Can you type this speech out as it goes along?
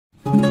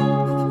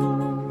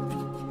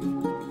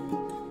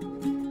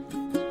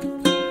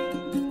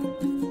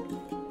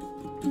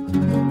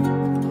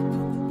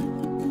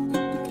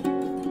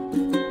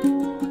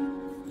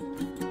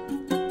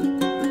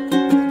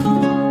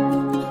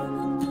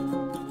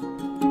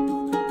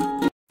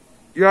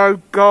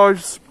Yo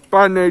guys,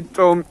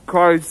 Benidorm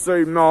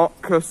Crazy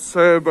Marcus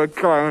here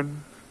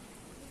again.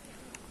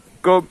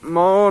 Good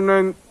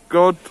morning,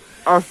 good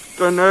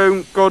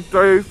afternoon, good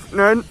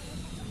evening.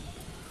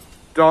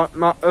 Don't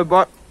matter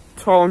what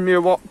time you're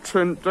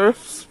watching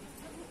this.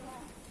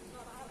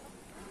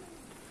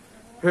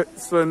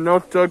 It's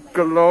another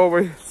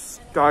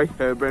glorious day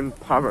here in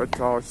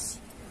paradise.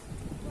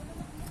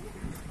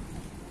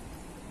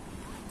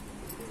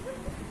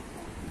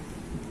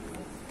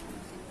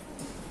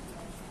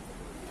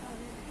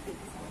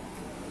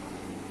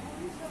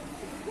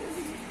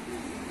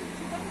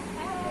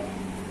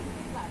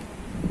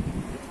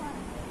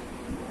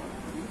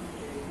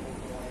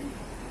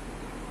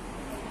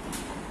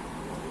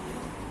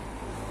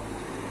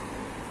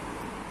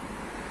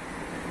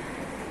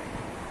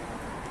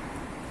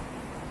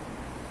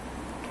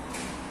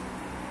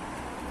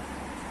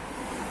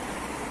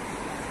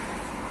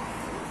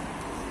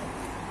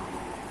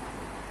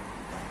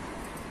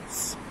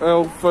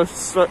 Silver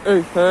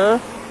City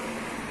here,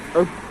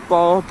 a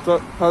bar that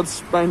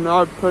has been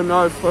open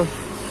over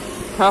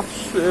past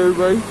few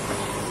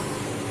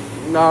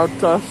weeks, now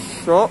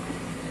that's shut.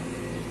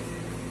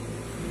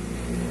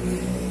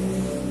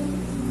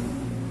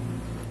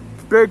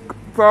 Big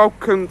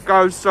welcome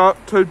goes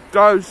out to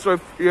those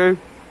of you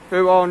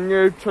who are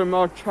new to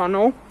my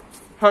channel.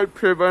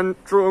 Hope you're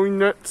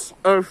enjoying it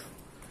as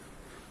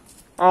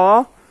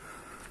are.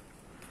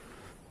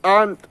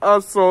 And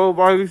as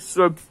always,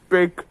 a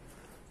big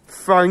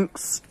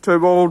thanks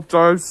to all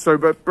those who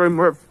have been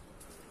with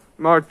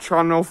my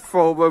channel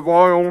for a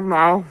while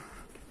now.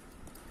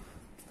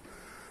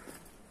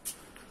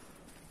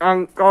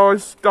 And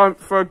guys, don't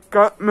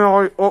forget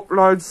my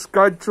upload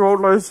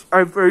schedule is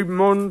every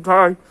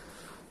Monday,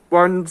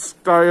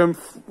 Wednesday and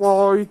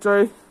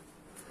Friday.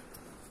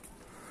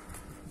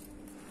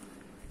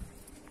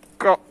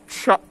 Got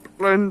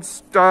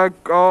chaplains there,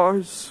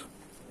 guys.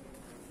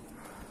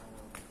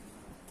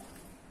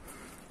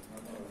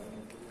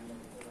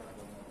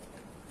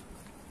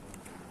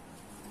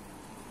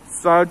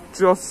 So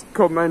just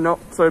coming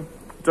up to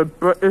the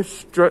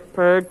British Strip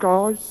here,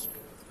 guys.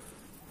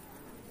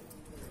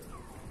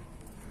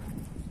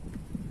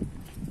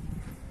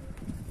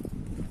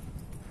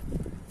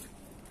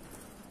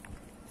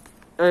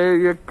 Here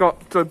you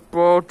got the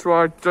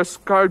Broadway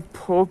Disco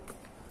pub.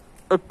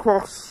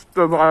 Across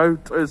the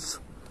road is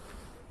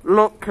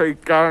Lucky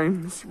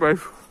Games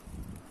with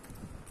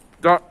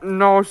that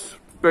nice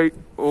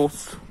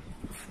Beatles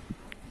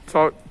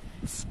type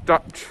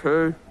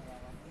statue.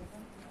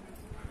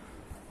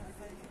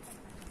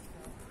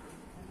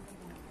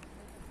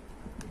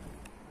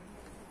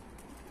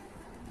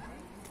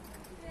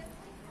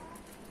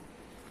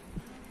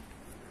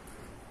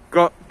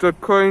 Got the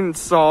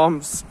Queen's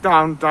Arms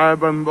down there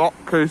in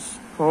Rocky's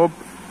pub.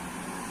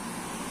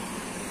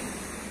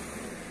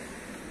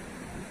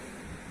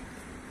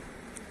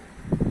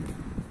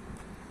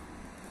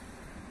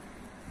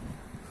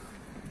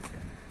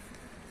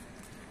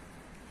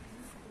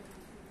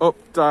 Up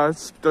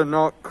there's the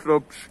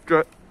nightclub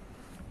strip.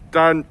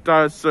 Then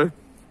there's a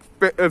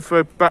bit of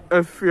a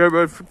better view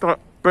of that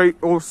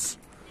Beatles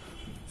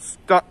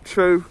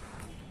statue.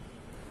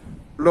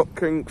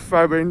 Looking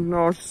very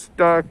nice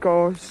there,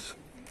 guys.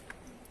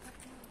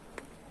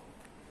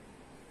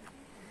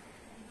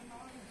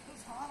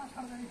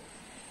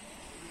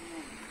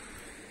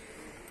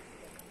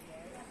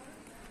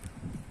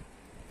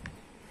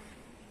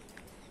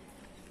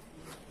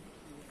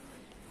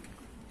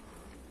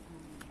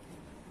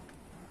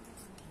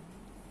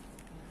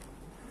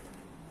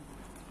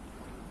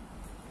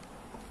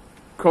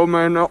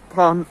 Coming up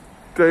on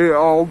the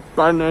old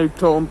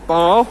Benidorm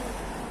bar.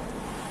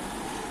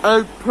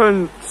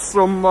 Opened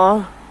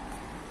somewhere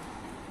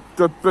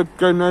the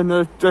beginning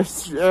of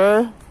this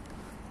year,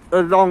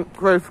 along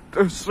with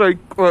the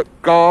Secret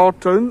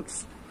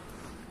Gardens.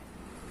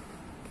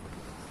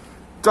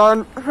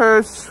 Then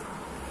here's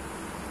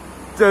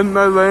the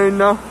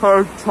Marina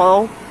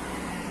Hotel,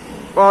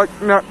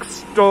 right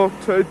next door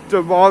to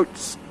the White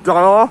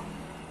Star.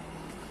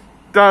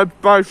 They're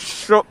both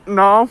shut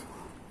now.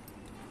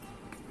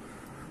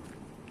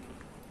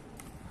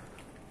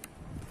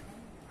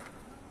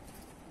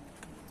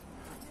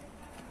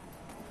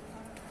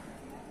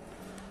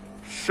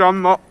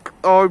 Shamrock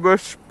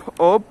Irish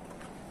pub,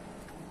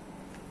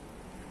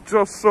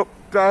 just up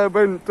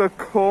there in the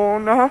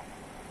corner.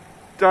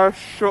 They're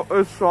shut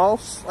as well,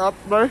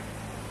 sadly.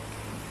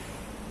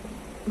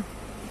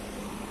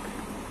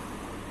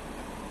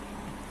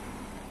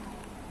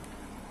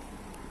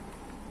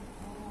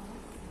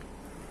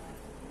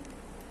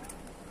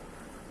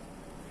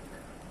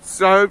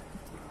 So,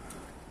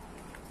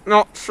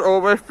 not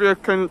sure if you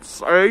can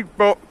see,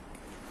 but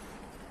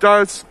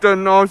there's the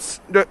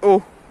nice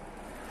little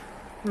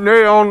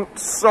neon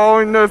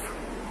sign of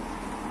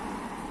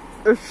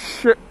a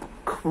ship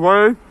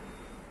crew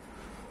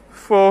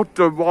for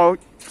the White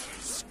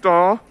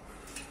Star.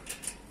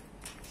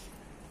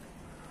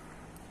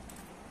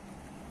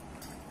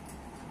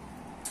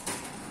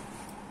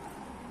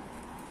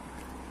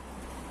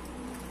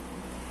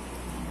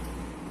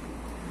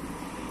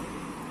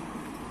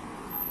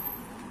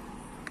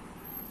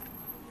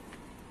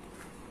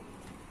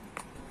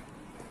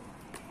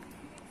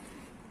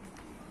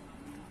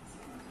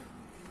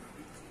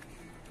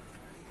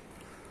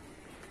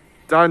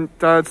 Then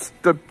there's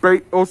the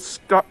Beatles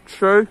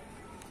statue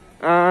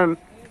and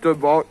the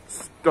White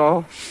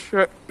Star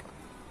ship.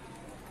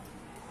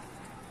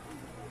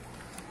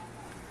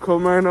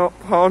 Coming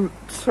up on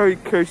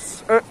Tiki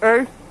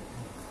City,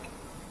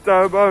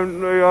 they're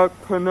only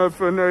open of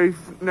an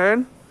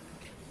evening,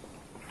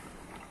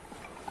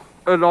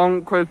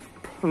 along with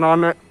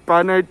Planet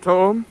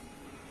Benidorm,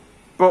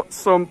 but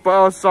some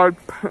bars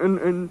open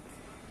in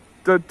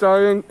the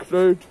day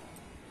include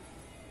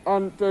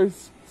And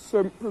Is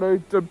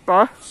Simply the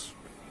Best.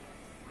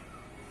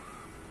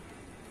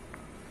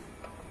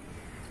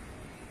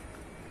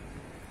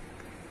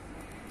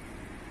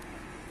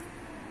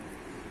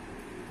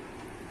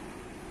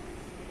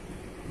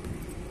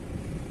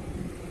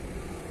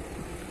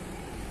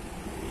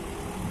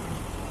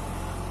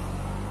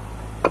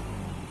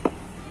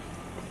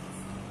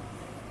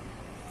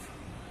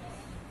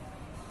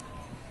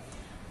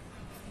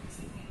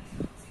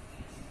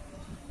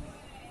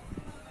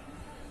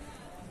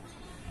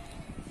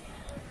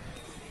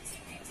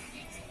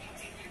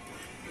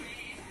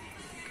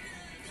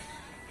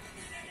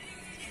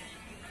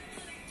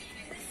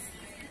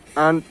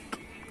 And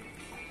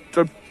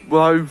the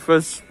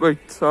Rovers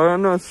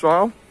return as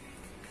well.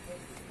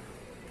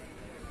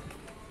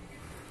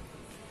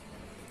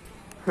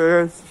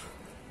 Here's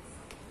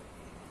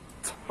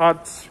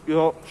Tad's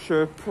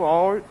Yorkshire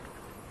Pride.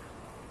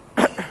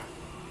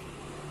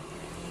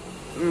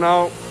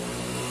 Now,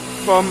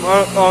 from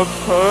what I've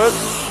heard,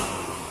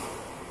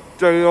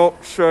 the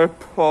Yorkshire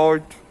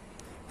Pride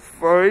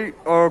 3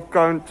 are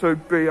going to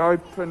be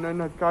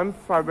opening again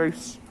very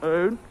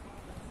soon.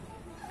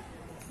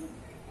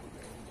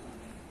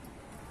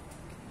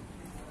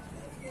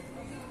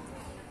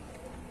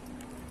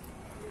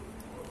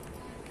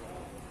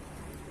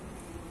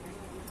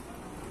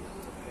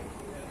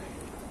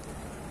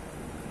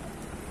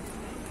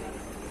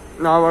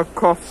 Now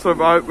across the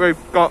road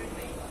we've got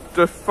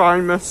the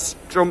famous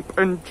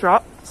jumping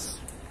jacks.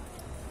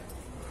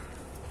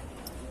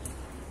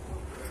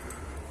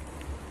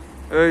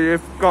 Here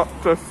you've got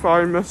the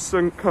famous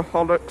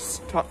Alcoholics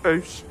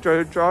Tattoo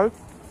Studio.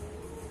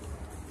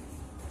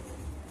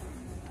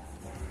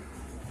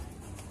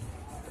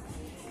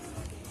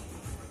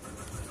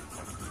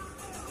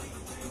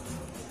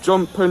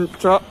 Jumping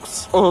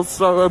Jacks,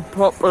 also a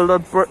popular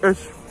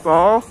British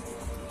bar.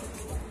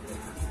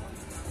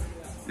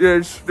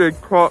 Usually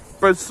quite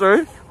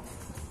busy,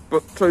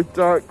 but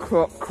today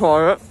quite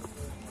quiet.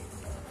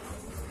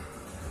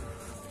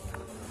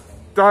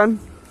 Then,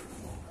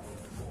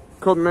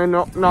 coming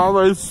up now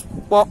is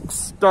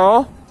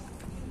xoxo,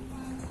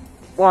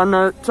 one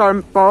of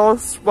them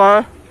bars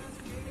where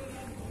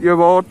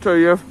you order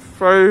your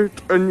food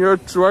and your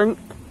drink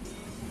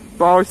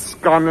by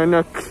scanning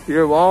a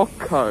QR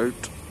code.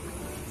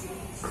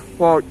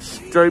 Quite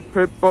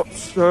stupid, but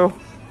still.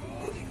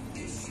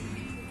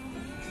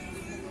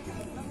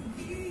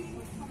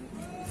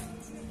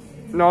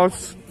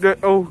 Nice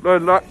little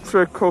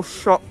electrical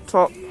shop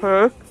top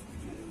here.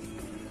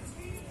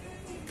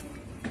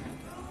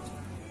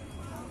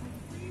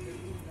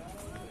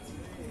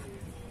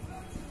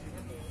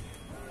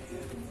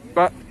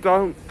 Back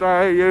down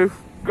there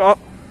you've got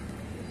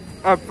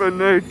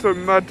Avenida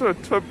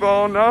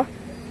Mediterranea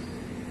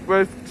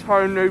with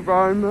Tony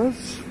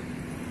Roma's.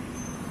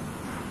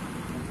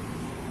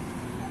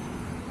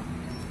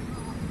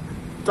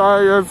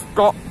 There you've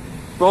got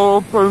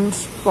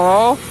Bourbon's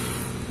Bar.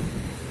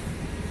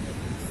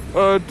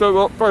 The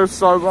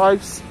uppers are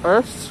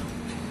racist.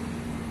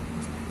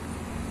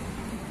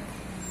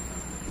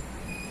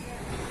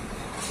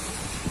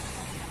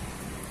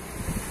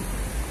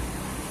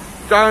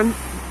 Then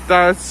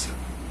there's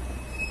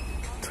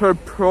the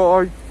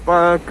Pride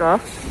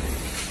Burger.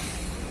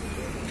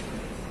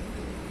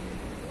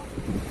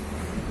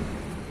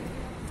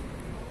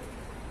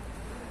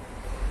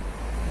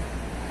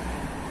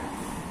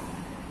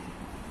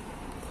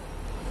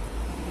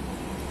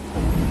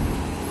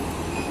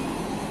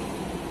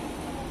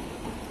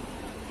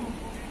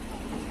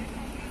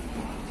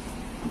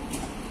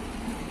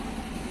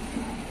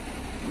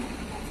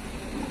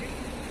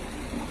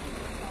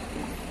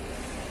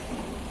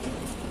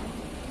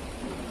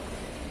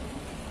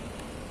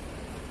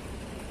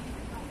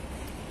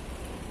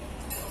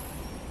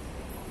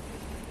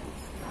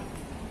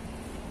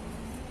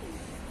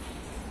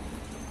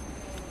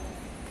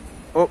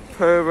 Up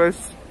here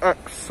is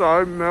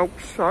xoxo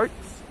milkshakes.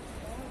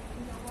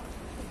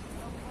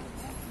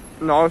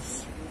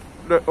 Nice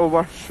little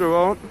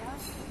restaurant.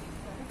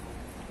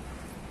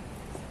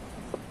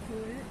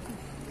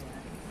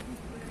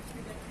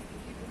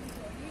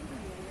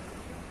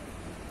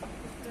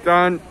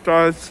 Then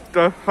there's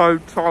the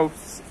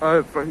hotel's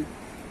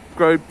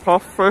group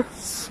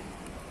office.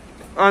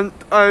 And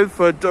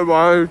over the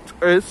road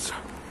is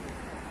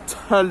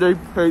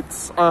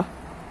Telepizza.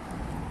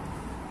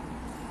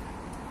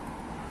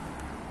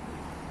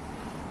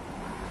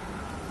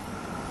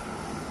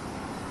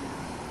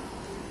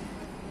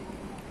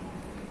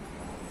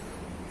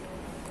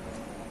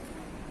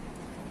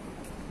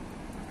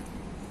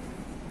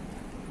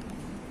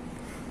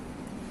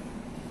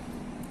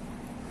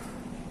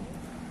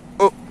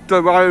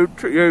 the road,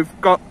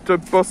 you've got the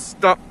bus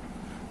stop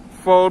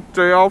for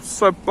the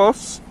xoxo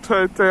bus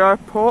to the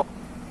airport.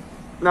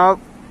 Now,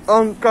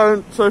 I'm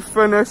going to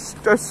finish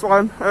this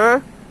one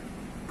here.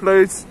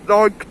 Please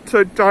like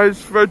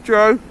today's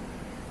video,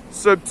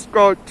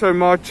 subscribe to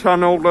my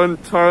channel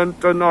and turn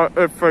the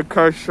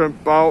notification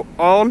bell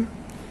on.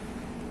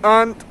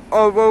 And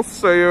I will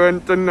see you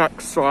in the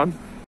next one.